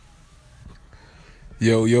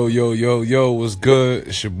Yo, what's good?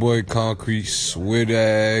 It's your boy Concrete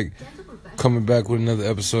Swidag, coming back with another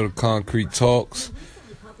episode of Concrete Talks.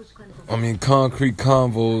 Concrete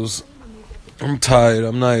Convos. I'm tired,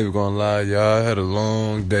 I'm not even gonna lie, y'all. I had a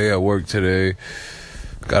long day at work today.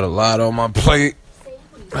 Got a lot on my plate.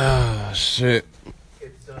 Shit.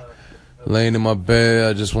 Laying in my bed,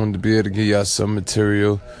 I just wanted to be able to give y'all some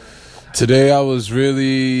material. Today I was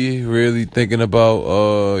really thinking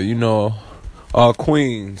about, our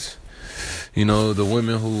queens. The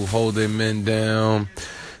women who hold their men down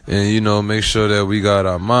and, make sure that we got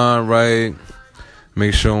our mind right.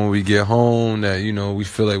 Make sure when we get home that, we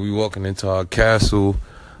feel like we walking into our castle,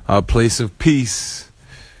 our place of peace.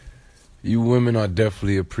 You women are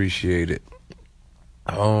definitely appreciated.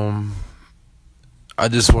 I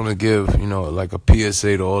just want to give, like a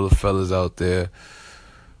PSA to all the fellas out there.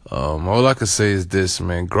 All I can say is this,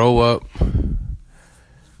 man. Grow up.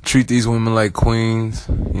 Treat these women like queens.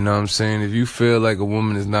 You know what I'm saying? If you feel like a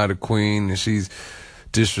woman is not a queen and she's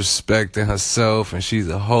disrespecting herself and she's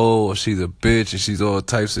a hoe or she's a bitch and she's all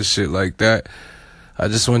types of shit like that, I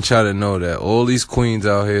just want y'all to know that all these queens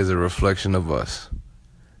out here is a reflection of us.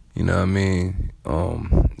 You know what I mean?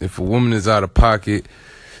 If a woman is out of pocket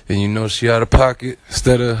and she out of pocket,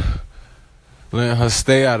 instead of letting her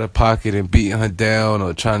stay out of pocket and beating her down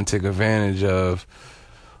or trying to take advantage of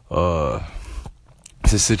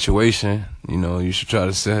the situation, you should try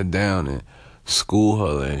to sit her down and school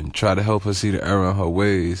her and try to help her see the error in her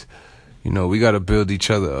ways. We got to build each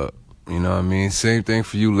other up. You know what I mean? Same thing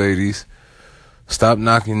for you ladies. Stop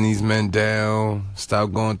knocking these men down.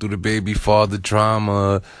 Stop going through the baby father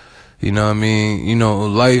drama. You know what I mean?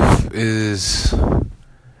 Life it's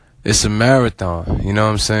a marathon. You know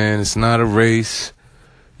what I'm saying? It's not a race.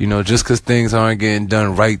 Just because things aren't getting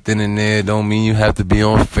done right then and there don't mean you have to be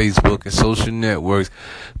on Facebook and social networks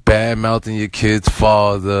bad-mouthing your kid's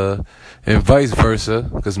father and vice versa,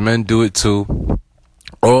 because men do it too.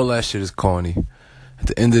 All that shit is corny. At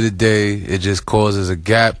the end of the day, it just causes a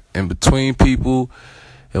gap in between people,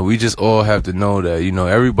 and we just all have to know that,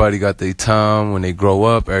 everybody got their time when they grow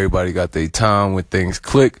up. Everybody got their time when things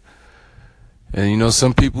click. And,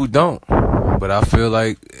 some people don't. But I feel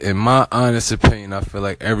like, in my honest opinion, I feel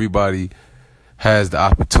like everybody has the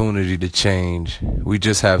opportunity to change. We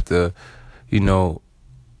just have to,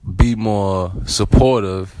 be more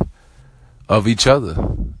supportive of each other.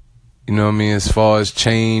 You know what I mean? As far as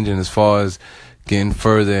change and as far as getting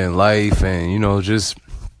further in life and, just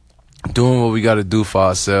doing what we got to do for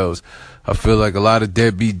ourselves. I feel like a lot of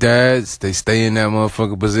deadbeat dads, they stay in that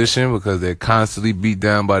motherfucking position because they're constantly beat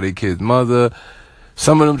down by their kid's mother.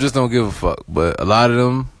 Some of them just don't give a fuck, but a lot of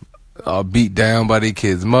them are beat down by their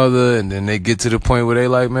kid's mother, and then they get to the point where they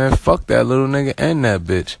like, man, fuck that little nigga and that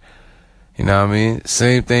bitch. You know what I mean?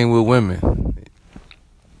 Same thing with women.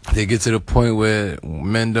 They get to the point where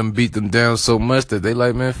men done beat them down so much that they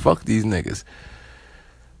like, man, fuck these niggas.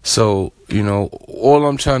 So, all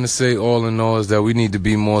I'm trying to say all in all is that we need to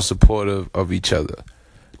be more supportive of each other.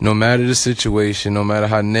 No matter the situation, no matter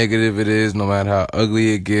how negative it is, no matter how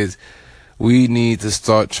ugly it gets, we need to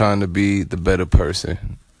start trying to be the better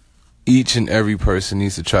person. Each and every person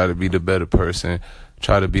needs to try to be the better person,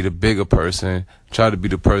 try to be the bigger person, try to be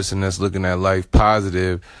the person that's looking at life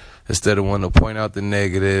positive instead of wanting to point out the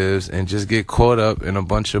negatives and just get caught up in a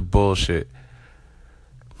bunch of bullshit.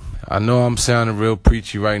 I know I'm sounding real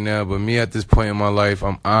preachy right now, but me at this point in my life,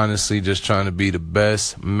 I'm honestly just trying to be the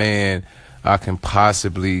best man I can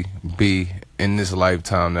possibly be in this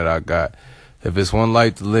lifetime that I got. If it's one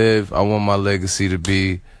life to live, I want my legacy to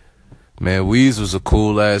be, man, Weez was a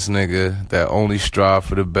cool-ass nigga that only strived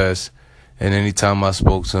for the best. And anytime I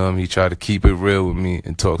spoke to him, he tried to keep it real with me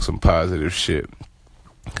and talk some positive shit.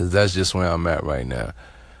 Because that's just where I'm at right now.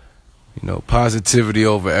 Positivity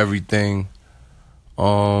over everything.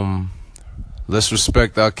 Let's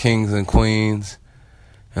respect our kings and queens.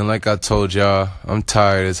 And like I told y'all, I'm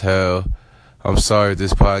tired as hell. I'm sorry if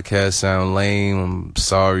this podcast sound lame. I'm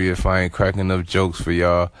sorry if I ain't cracking enough jokes for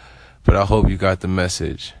y'all. But I hope you got the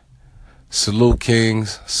message. Salute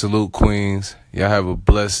kings, salute queens. Y'all have a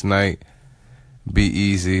blessed night. Be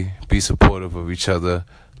easy. Be supportive of each other.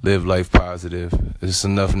 Live life positive. There's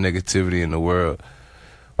enough negativity in the world.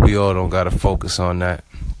 We all don't gotta focus on that.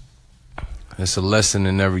 It's a lesson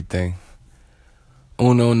in everything.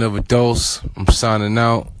 Uno, never dos. I'm signing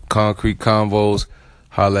out. Concrete Convos.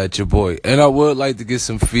 Holla at your boy. And I would like to get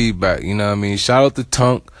some feedback, you know what I mean? Shout out to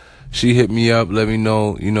Tunk. She hit me up, let me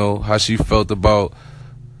know, how she felt about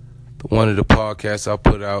one of the podcasts I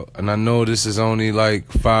put out. And I know this is only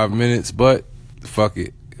like 5 minutes, but fuck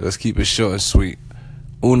it. Let's keep it short and sweet.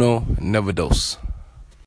 Uno, never dos.